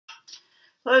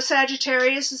Hello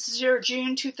Sagittarius, this is your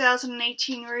June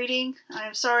 2018 reading.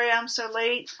 I'm sorry I'm so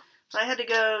late, but I had to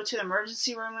go to the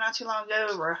emergency room not too long ago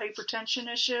over a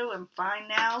hypertension issue. I'm fine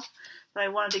now, but I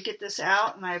wanted to get this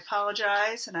out, and I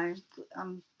apologize, and I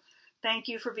thank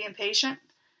you for being patient.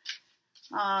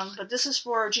 But this is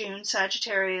for June,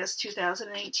 Sagittarius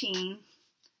 2018.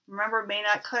 Remember, it may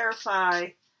not clarify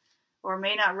or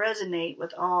may not resonate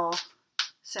with all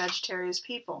Sagittarius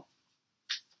people.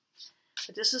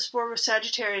 But this is for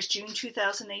Sagittarius, June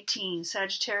 2018.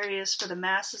 Sagittarius for the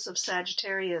masses of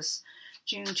Sagittarius,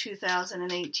 June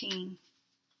 2018.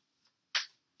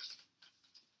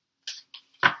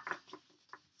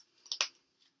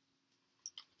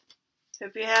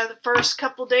 Hope you have the first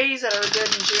couple days that are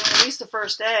good in June. At least the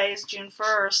first day is June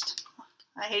 1st.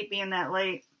 I hate being that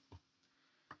late.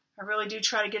 I really do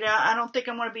try to get out. I don't think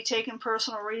I'm going to be taking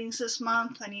personal readings this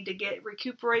month. I need to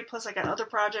recuperate. Plus, I got other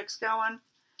projects going.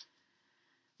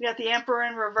 We got the Emperor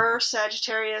in reverse,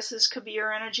 Sagittarius. This could be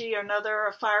your energy, or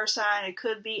a fire sign. It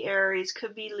could be Aries,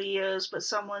 could be Leos, but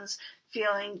someone's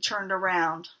feeling turned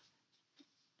around,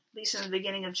 at least in the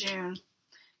beginning of June.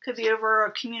 Could be over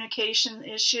a communication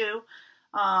issue,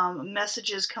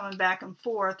 messages coming back and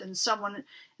forth, and someone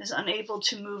is unable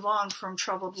to move on from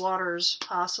troubled waters,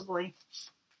 possibly.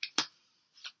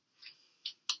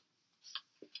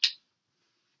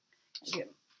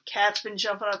 Cat's been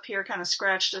jumping up here, kind of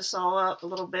scratched this all up a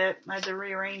little bit. I had to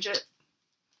rearrange it.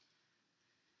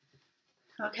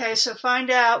 Okay, so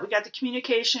find out. We got the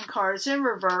communication cards in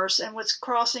reverse, and what's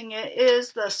crossing it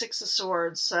is the Six of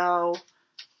Swords. So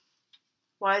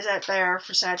why is that there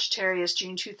for Sagittarius,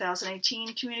 June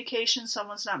 2018? Communication,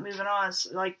 someone's not moving on.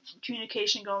 It's like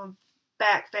communication going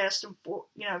back fast and forth,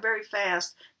 very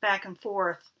fast, back and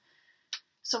forth.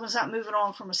 Someone's not moving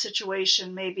on from a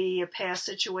situation, maybe a past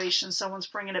situation. Someone's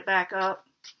bringing it back up.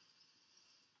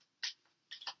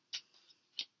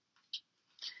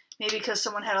 Maybe because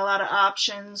someone had a lot of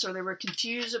options, or they were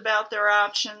confused about their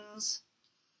options.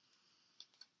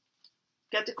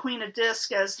 Got the Queen of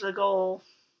Discs as the goal.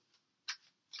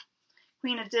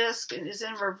 Queen of Discs is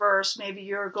in reverse. Maybe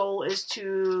your goal is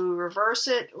to reverse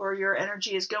it, or your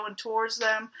energy is going towards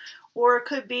them. Or it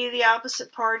could be the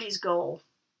opposite party's goal.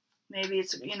 Maybe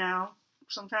it's,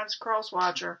 sometimes a cross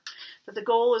watcher. But the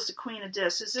goal is the Queen of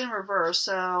Discs. It's in reverse,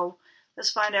 so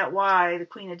let's find out why the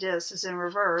Queen of Discs is in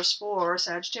reverse for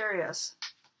Sagittarius.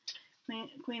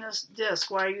 Queen of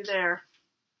Discs, why are you there?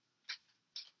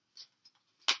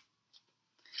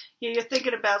 Yeah, you're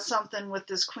thinking about something with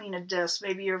this Queen of Discs.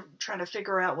 Maybe you're trying to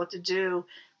figure out what to do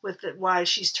with it, why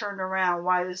she's turned around,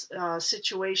 why this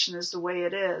situation is the way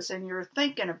it is, and you're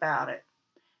thinking about it.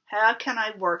 How can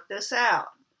I work this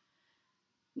out?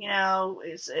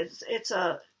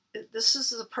 This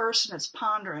is a person that's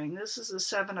pondering. This is the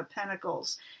Seven of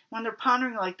Pentacles. When they're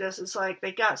pondering like this, it's like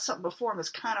they got something before them that's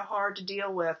kind of hard to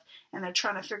deal with, and they're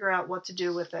trying to figure out what to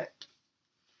do with it.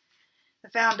 The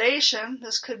Foundation,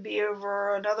 this could be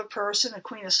over another person, a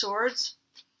Queen of Swords.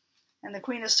 And the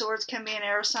Queen of Swords can be an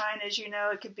air sign, as you know.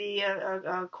 It could be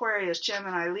a Aquarius,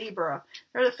 Gemini, Libra.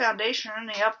 They're the Foundation in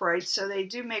the upright, so they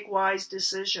do make wise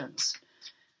decisions.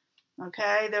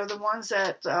 Okay, they're the ones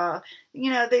that,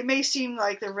 they may seem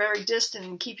like they're very distant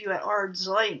and keep you at arm's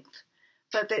length.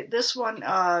 But this one,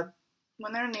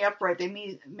 when they're in the upright,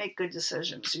 they make good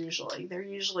decisions, usually. They're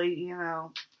usually,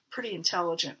 pretty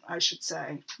intelligent, I should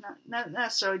say. Not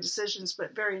necessarily decisions,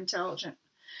 but very intelligent.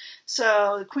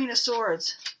 So, the Queen of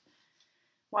Swords.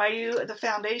 Why are you at the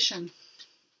Foundation?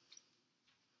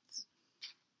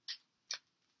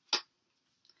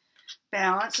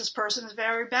 Balance. This person is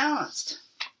very balanced.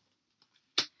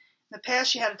 In the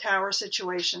past, you had a tower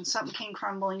situation. Something came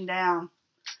crumbling down.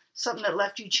 Something that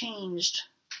left you changed.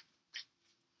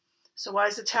 So why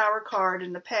is the Tower card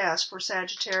in the past for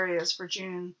Sagittarius for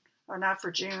June? Or not for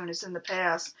June, it's in the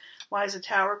past. Why is the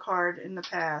Tower card in the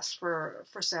past for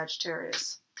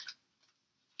Sagittarius?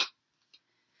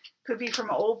 Could be from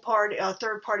an old party, a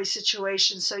third-party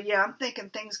situation. So yeah, I'm thinking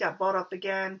things got bought up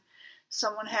again.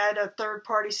 Someone had a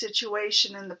third-party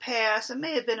situation in the past. It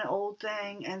may have been an old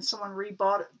thing, and someone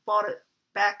bought it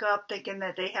back up, thinking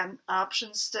that they had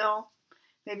options still.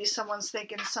 Maybe someone's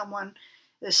thinking someone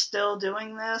is still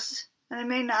doing this, and it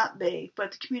may not be,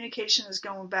 but the communication is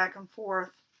going back and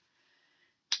forth.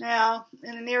 Now,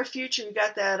 in the near future, you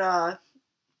got that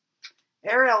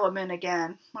air element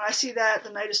again. When I see that, the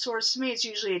Knight of Swords, to me, it's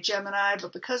usually a Gemini,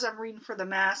 but because I'm reading for the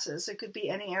masses, it could be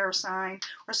any air sign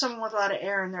or someone with a lot of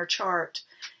air in their chart.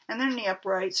 And they're in the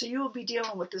upright, so you will be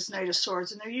dealing with this Knight of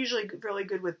Swords, and they're usually really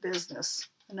good with business,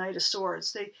 the Knight of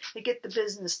Swords. They get the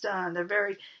business done. They're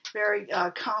very, very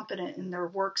competent in their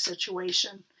work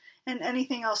situation. and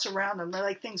anything else around them. They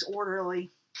like things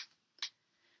orderly.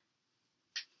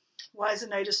 Why is the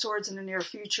Knight of Swords in the near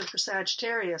future for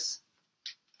Sagittarius?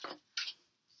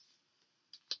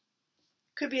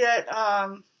 Could be that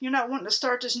you're not wanting to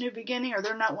start this new beginning, or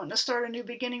they're not wanting to start a new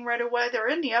beginning right away. They're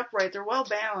in the upright. They're well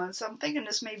balanced. I'm thinking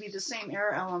this may be the same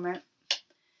air element.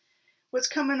 What's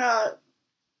coming up?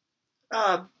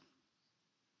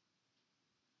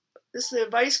 This is the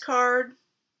advice card.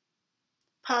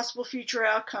 Possible future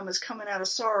outcome is coming out of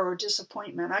sorrow or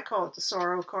disappointment. I call it the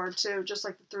sorrow card too, just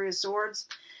like the Three of Swords.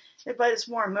 But it's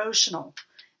more emotional.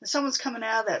 And someone's coming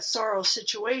out of that sorrow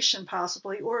situation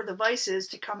possibly, or the advice is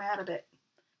to come out of it.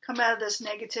 Come out of this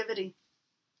negativity.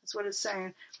 That's what it's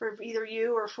saying. For either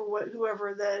you or for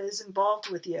whoever that is involved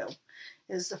with you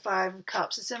is the Five of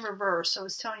Cups. It's in reverse, so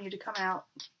it's telling you to come out.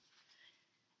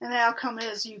 And the outcome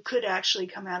is you could actually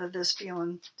come out of this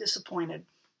feeling disappointed.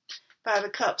 Five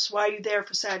of Cups. Why are you there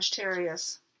for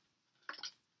Sagittarius?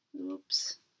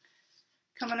 Oops.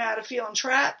 Coming out of feeling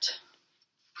trapped.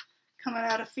 Coming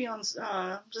out of feeling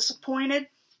disappointed.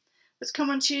 What's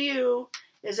coming to you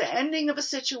is an ending of a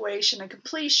situation, a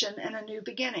completion, and a new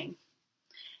beginning.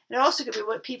 It also could be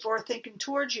what people are thinking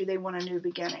towards you. They want a new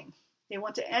beginning. They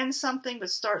want to end something but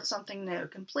start something new.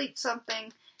 Complete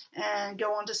something and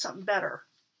go on to something better.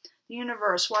 The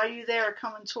universe, why are you there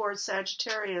coming towards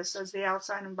Sagittarius as the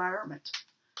outside environment?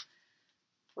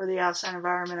 Or the outside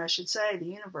environment, I should say. The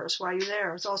universe, why are you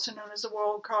there? It's also known as the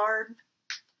World card.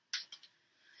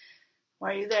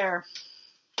 Why are you there?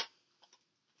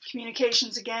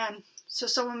 Communications again. So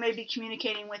someone may be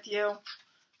communicating with you.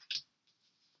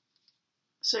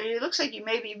 So it looks like you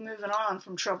may be moving on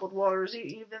from troubled waters,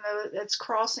 even though it's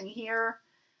crossing here.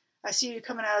 I see you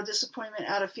coming out of disappointment,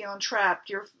 out of feeling trapped.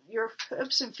 Your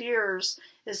hopes and fears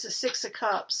is the Six of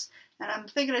Cups. And I'm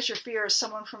thinking that your fear is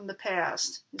someone from the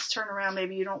past. It's turned around.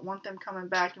 Maybe you don't want them coming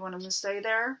back. You want them to stay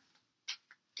there.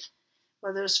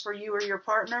 Whether it's for you or your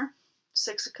partner.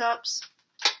 Six of Cups.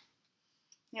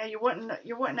 Yeah, you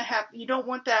don't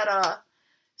want that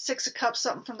Six of Cups,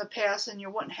 something from the past, and you're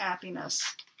wanting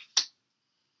happiness.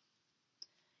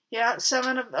 Yeah,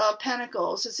 Seven of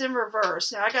Pentacles. It's in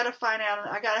reverse. Now I got to find out.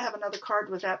 I got to have another card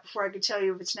with that before I can tell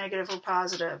you if it's negative or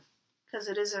positive, because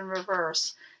it is in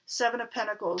reverse. Seven of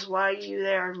Pentacles. Why are you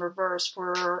there in reverse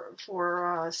for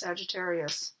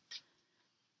Sagittarius?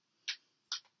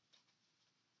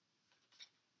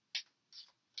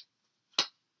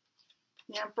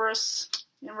 The Empress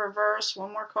in reverse.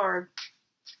 One more card.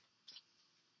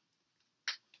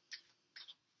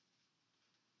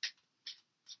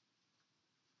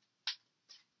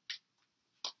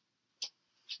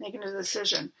 Making a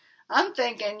decision. I'm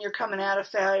thinking you're coming out of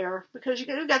failure because you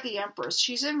got the Empress.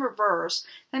 She's in reverse.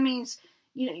 That means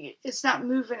it's not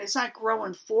moving. It's not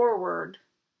growing forward.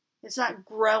 It's not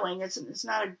growing. It's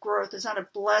not a growth. It's not a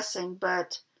blessing.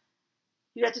 But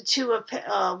you got the Two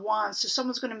of Wands. So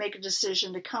someone's going to make a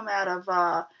decision to come out of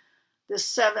this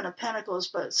Seven of Pentacles.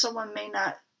 But someone may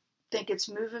not think it's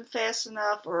moving fast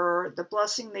enough, or the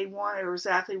blessing they want, or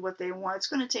exactly what they want. It's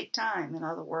going to take time, in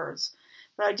other words.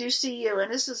 But I do see you,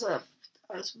 and this is a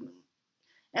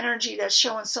energy that's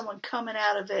showing someone coming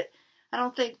out of it. I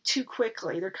don't think too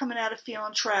quickly. They're coming out of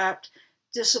feeling trapped,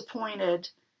 disappointed.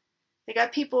 They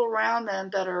got people around them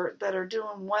that are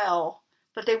doing well,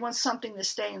 but they want something to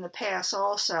stay in the past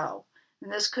also. And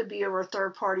this could be over a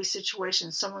third-party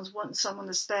situation. Someone's wanting someone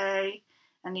to stay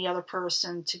and the other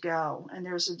person to go. And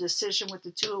there's a decision with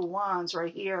the Two of Wands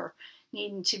right here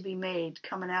needing to be made,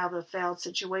 coming out of a failed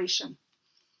situation.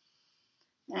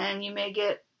 And you may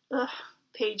get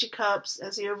Page of Cups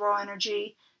as the overall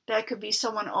energy. That could be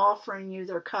someone offering you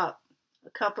their cup. A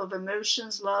cup of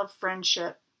emotions, love,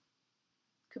 friendship.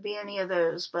 Could be any of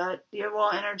those. But the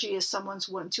overall energy is someone's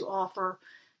wanting to offer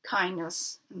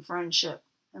kindness and friendship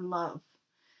and love.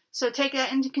 So take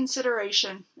that into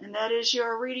consideration. And that is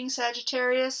your reading,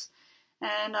 Sagittarius.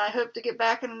 And I hope to get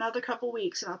back in another couple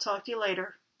weeks. And I'll talk to you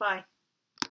later. Bye.